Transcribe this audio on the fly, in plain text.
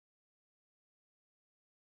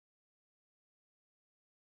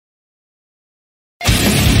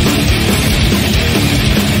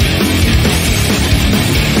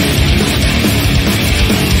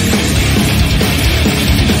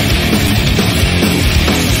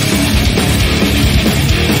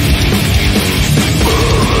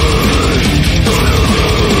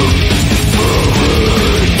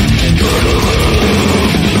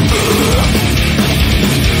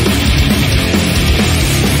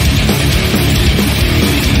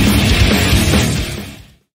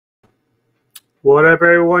What up,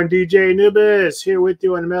 everyone? DJ Nubis here with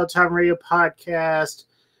you on the Metalhead Radio Podcast,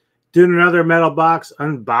 doing another Metal Box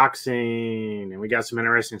unboxing, and we got some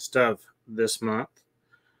interesting stuff this month.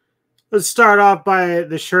 Let's start off by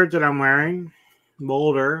the shirt that I'm wearing,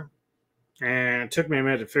 Molder, and it took me a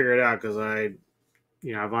minute to figure it out because I've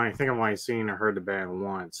only seen or heard the band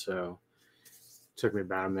once, so it took me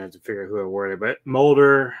about a minute to figure out who I wore it. But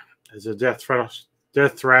Molder is a death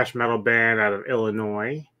thrash metal band out of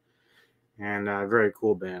Illinois. And a very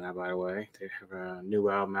cool band, by the way. They have a new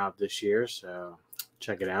album out this year, so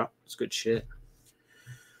check it out. It's good shit.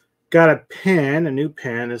 Got a pen, a new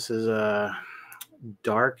pen. This is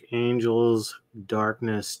Dark Angels,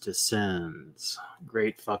 Darkness Descends.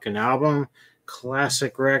 Great fucking album.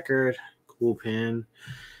 Classic record. Cool pen.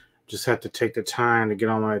 Just have to take the time to get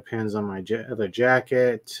all my pens on my other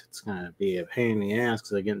jacket. It's going to be a pain in the ass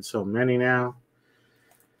because I'm getting so many now.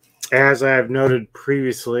 As I've noted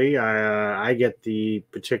previously, I get the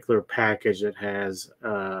particular package that has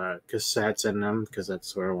cassettes in them because that's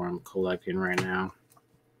sort of what I'm collecting right now.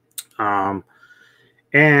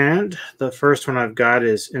 And the first one I've got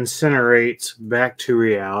is Incinerate's Back to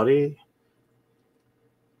Reality.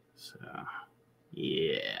 So,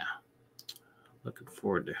 yeah. Looking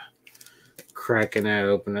forward to cracking that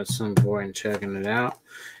open at some point and checking it out.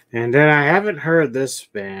 And then I haven't heard this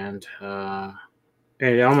band.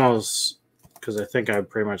 And almost, because I think I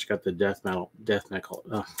pretty much got the death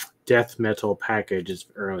metal packages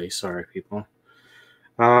early. Sorry, people.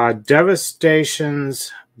 Devastating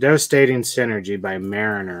Synergy by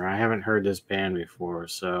Mariner. I haven't heard this band before,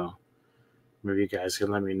 so maybe you guys can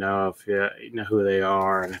let me know if you know who they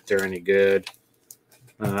are and if they're any good.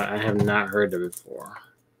 I have not heard them before.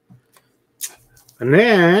 And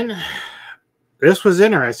then this was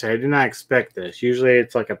interesting. I did not expect this. Usually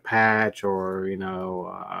it's like a patch or,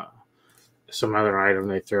 some other item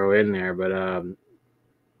they throw in there. But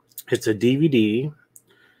it's a DVD.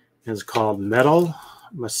 It's called Metal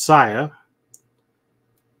Messiah.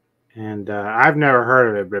 And I've never heard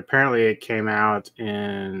of it, but apparently it came out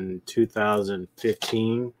in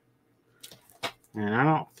 2015. And I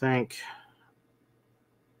don't think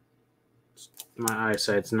my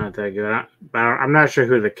eyesight's not that good. I'm not sure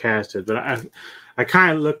who the cast is, but I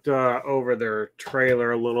kind of looked over their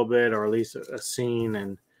trailer a little bit, or at least a scene,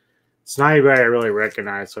 and it's not anybody I really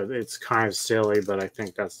recognize, so it's kind of silly, but I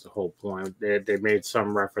think that's the whole point. They made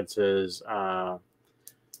some references to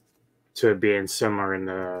it being similar in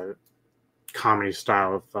the comedy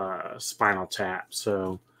style of Spinal Tap.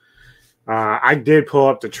 So I did pull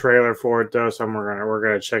up the trailer for it, though, so we're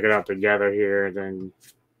gonna check it out together here, and then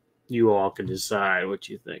you all can decide what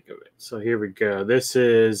you think of it. So here we go. This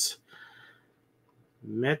is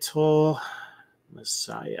Metal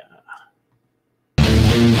Messiah.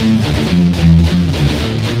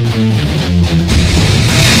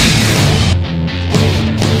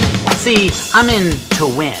 See, I'm in to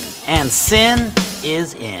win, and sin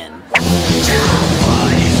is in.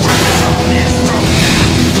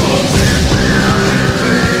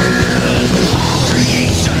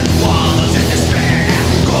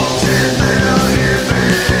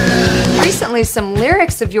 Recently, some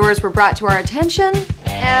lyrics of yours were brought to our attention,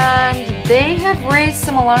 and they have raised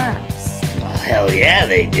some alarms. Well, hell yeah,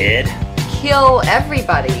 they did. Kill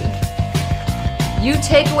everybody. You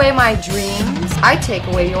take away my dreams, I take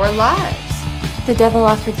away your lives. The devil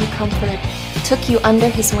offered you comfort, took you under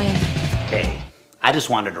his wing. Hey, I just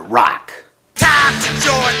wanted to rock. Time to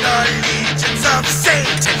join the legions of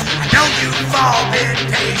Satan. I know you've all been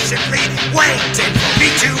patiently waiting for me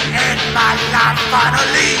to end my life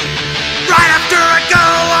finally. Right after I go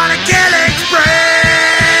on a killing spree.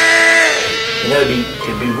 You know,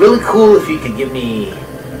 it'd be really cool if you could give me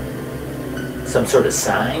some sort of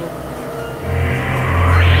sign.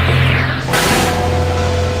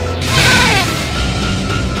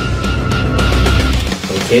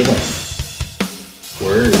 Okay then.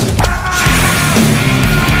 Word.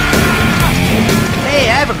 Hey,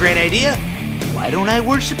 I have a great idea. Why don't I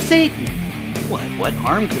worship Satan? What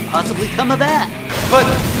harm could possibly come of that? But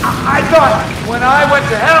I thought when I went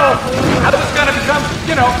to hell, I was gonna become,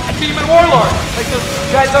 a demon warlord. Like those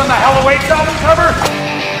guys on the Hell Awaits album cover.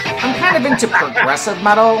 I'm kind of into progressive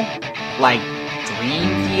metal, like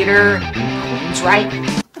Dream Theater, Queensryche.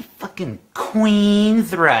 What the fucking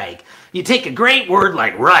Queensryche? You take a great word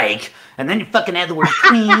like Reich, and then you fucking add the word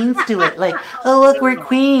Queens to it. Like, oh look, we're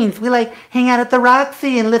Queens. We like hang out at the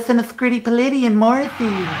Roxy and listen to Scritti Politti and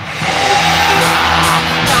Morrissey.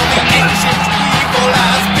 Now the ancient evil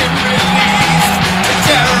has been released to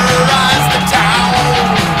terrorize the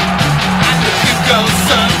town. And if you go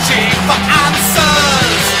searching for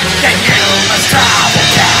answers, then you must travel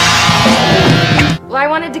down.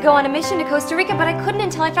 wanted to go on a mission to Costa Rica, but I couldn't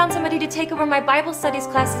until I found somebody to take over my Bible studies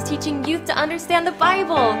classes teaching youth to understand the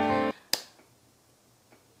Bible.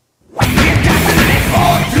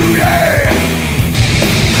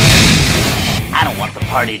 I don't want the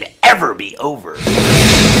party to ever be over.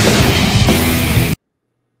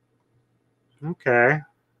 Okay.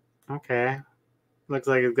 Okay. Looks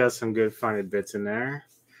like it's got some good funny bits in there.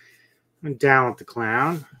 I'm down with the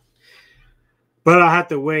clown. But I'll have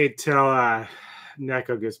to wait till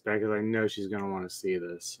Neko gets back because I know she's going to want to see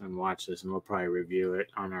this and watch this, and we'll probably review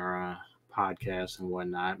it on our podcast and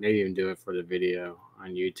whatnot. Maybe even do it for the video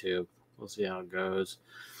on YouTube. We'll see how it goes.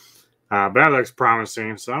 But that looks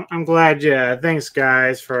promising. So I'm glad. Yeah, thanks,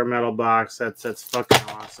 guys, for a metal box. That's fucking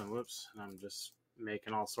awesome. Whoops. I'm just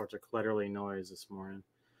making all sorts of clutterly noise this morning.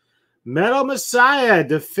 Metal Messiah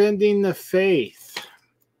defending the faith.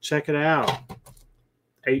 Check it out.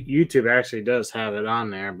 YouTube actually does have it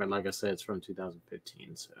on there, but like I said, it's from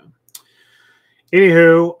 2015. So,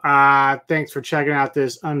 anywho, thanks for checking out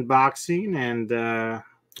this unboxing, and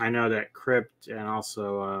I know that Crypt and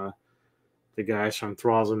also the guys from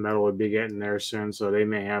Thralls of Metal will be getting there soon, so they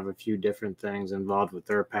may have a few different things involved with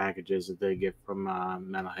their packages that they get from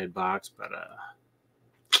Metalhead Box. But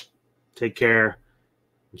take care,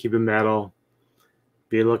 keep it metal.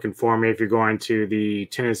 Be looking for me if you're going to the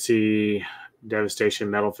Tennessee Devastation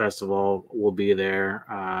Metal Festival. We'll be there.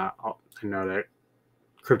 I know that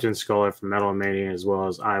Crypt and Skull from Metal Mania, as well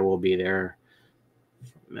as I will be there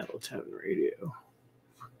from Metal Tavern Radio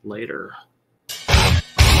later.